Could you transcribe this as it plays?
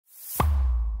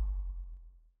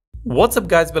What's up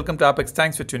guys, welcome to Apex.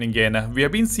 Thanks for tuning in. We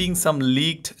have been seeing some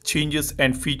leaked changes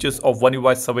and features of One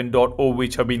UI 7.0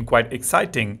 which have been quite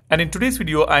exciting. And in today's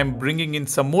video, I'm bringing in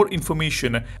some more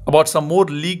information about some more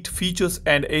leaked features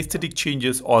and aesthetic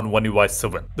changes on One UI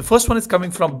 7. The first one is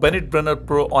coming from Bennett Brenner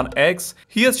Pro on X.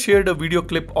 He has shared a video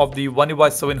clip of the One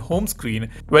UI 7 home screen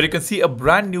where you can see a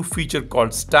brand new feature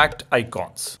called stacked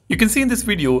icons. You can see in this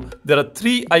video, there are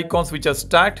three icons which are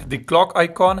stacked: the clock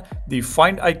icon, the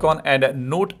find icon and a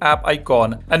note app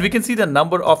icon, and we can see the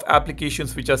number of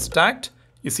applications which are stacked.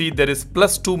 You see there is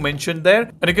 +2 mentioned there,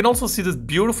 and you can also see this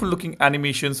beautiful looking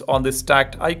animations on the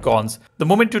stacked icons. The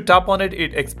moment you tap on it,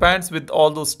 it expands with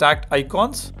all those stacked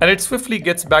icons and it swiftly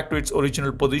gets back to its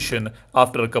original position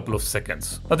after a couple of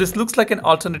seconds. Now this looks like an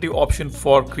alternative option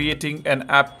for creating an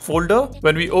app folder.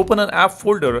 When we open an app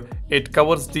folder, it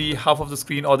covers the half of the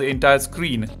screen or the entire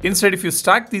screen. Instead, if you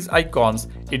stack these icons,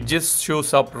 it just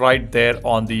shows up right there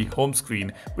on the home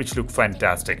screen, which look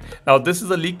fantastic. Now this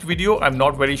is a leaked video. I'm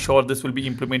not very sure this will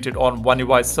be implemented on One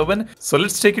UI 7, so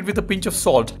let's take it with a pinch of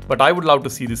salt, but I would love to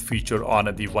see this feature on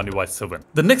the One UI 7.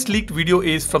 The next leaked video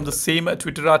is from the same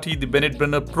Twitterati, the Bennett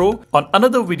Brenner Pro. On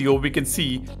another video, we can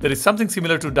see there is something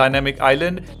similar to Dynamic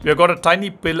Island. We have got a tiny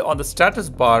pill on the status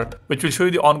bar which will show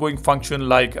you the ongoing function,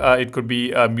 like it could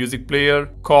be a music player,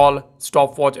 call,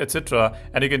 stopwatch, etc.,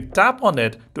 and you can tap on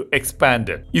it to expand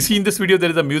it. You see in this video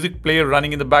there is a music player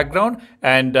running in the background,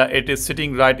 and it is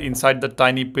sitting right inside the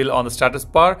tiny pill on the status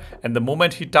bar, and the moment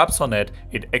he taps on it,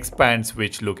 it expands,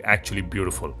 which look actually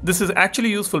beautiful. This is actually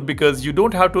useful because you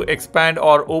don't have to expand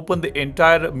or open the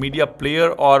entire media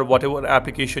player or whatever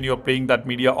application you're playing that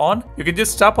media on. You can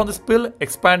just tap on this pill,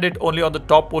 expand it only on the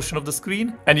top portion of the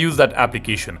screen and use that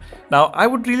application. Now I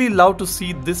would really love to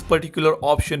see this particular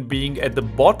option being at the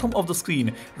bottom of the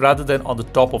screen rather than on the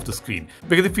top of the screen,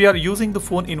 because if we are using the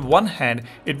phone in one hand,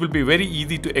 it will be very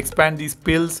easy to expand these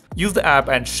pills, use the app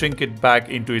and shrink it back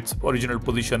into its original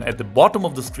position at the bottom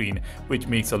of the screen, which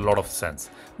makes a lot of sense.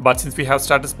 But since we have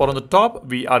status bar on the top,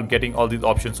 we are getting all these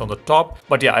options on the top.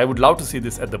 But yeah, I would love to see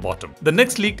this at the bottom. The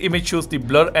next leaked image shows the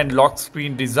blur and lock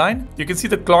screen design. You can see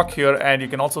the clock here, and you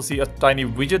can also see a tiny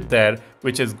widget there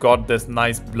which has got this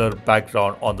nice blur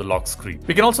background on the lock screen.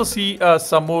 We can also see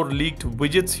some more leaked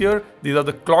widgets here. These are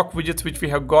the clock widgets which we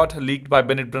have got leaked by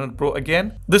Bennett Brenner Pro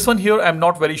again. This one here, I'm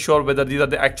not very sure whether these are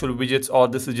the actual widgets or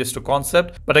this is just a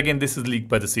concept, but again, this is leaked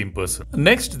by the same person.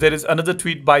 Next, there is another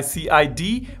tweet by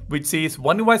CID which says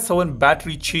One UI 7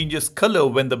 battery changes color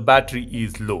when the battery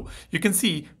is low. You can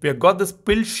see we have got this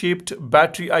pill-shaped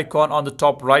battery icon on the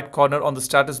top right corner on the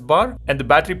status bar, and the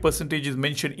battery percentage is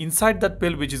mentioned inside that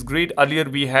pill, which is great. Earlier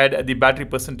we had the battery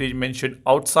percentage mentioned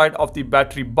outside of the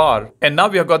battery bar, and now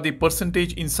we have got the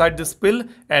percentage inside this pill,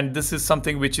 and this is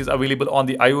something which is available on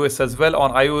the iOS as well.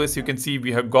 On iOS you can see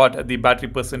we have got the battery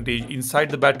percentage inside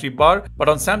the battery bar, but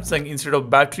on Samsung, instead of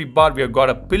battery bar, we have got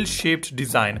a pill-shaped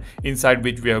design inside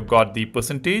which we have got the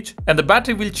percentage, and the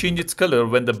battery will change its color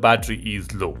when the battery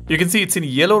is low. You can see it's in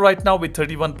yellow right now with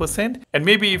 31%, and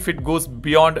maybe if it goes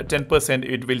beyond 10%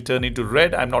 it will turn into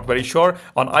red. I'm not very sure.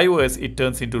 On iOS it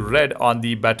turns into red on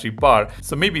the battery bar,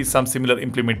 so maybe some similar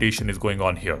implementation is going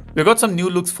on here. We've got some new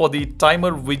looks for the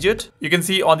timer widget. You can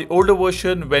see on the older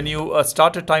version, when you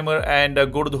start a timer and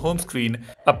go to the home screen,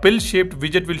 a pill-shaped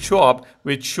widget will show up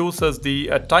which shows us the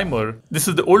timer. This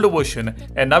is the older version,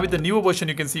 and now with the newer version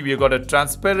you can see we have got a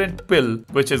transparent pill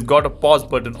which has got a pause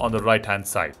button on the right hand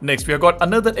side. Next, we have got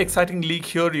another exciting leak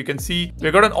here. You can see we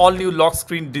have got an all new lock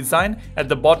screen design. At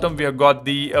the bottom we have got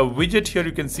the widget here.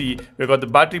 You can see we have got the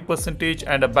battery percentage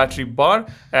and a battery bar,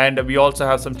 and we also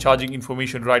have some charging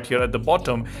information right here at the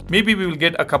bottom. Maybe we will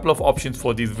get a couple of options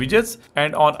for these widgets.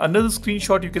 And on another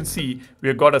screenshot you can see we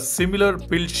have got a similar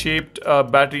pill shaped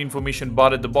battery information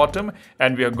bar at the bottom,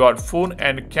 and we have got phone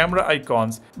and camera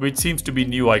icons, which seems to be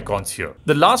new icons here.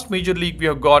 The last major leak we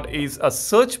have got is a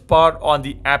search bar on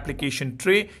the application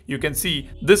tray. You can see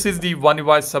this is the One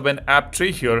UI 7 app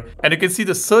tray here, and you can see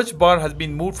the search bar has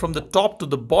been moved from the top to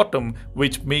the bottom,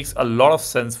 which makes a lot of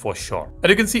sense for sure. And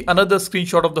you can see another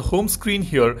screenshot of the home screen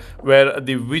here where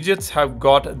the widgets have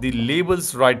got the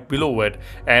labels right below it,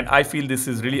 and I feel this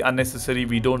is really unnecessary.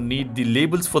 We don't need the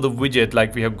labels for the widget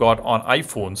like we have got on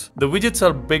iPhones. The widgets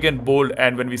are big and bold,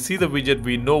 and when we see the widget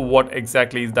we know what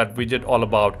exactly is that widget all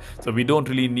about, so we don't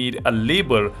really need a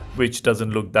label which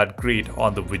doesn't look that great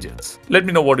on the widgets. Let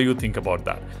me know what do you think about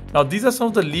that. Now these are some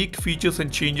of the leaked features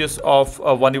and changes of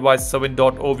One UI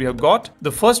 7.0 we have got.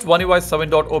 The first One UI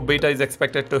 7.0 beta is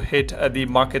expected to hit the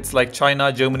market markets like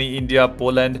China, Germany, India,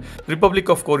 Poland, Republic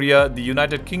of Korea, the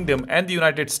United Kingdom and the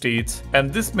United States,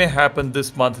 and this may happen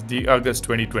this month, the August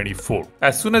 2024.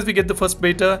 As soon as we get the first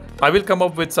beta, I will come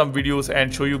up with some videos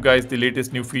and show you guys the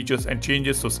latest new features and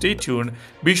changes, so stay tuned.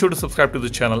 Be sure to subscribe to the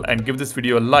channel and give this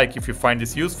video a like if you find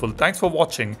this useful. Thanks for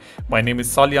watching. My name is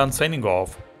Salyan signing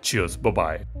off. Cheers.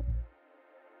 Bye-bye.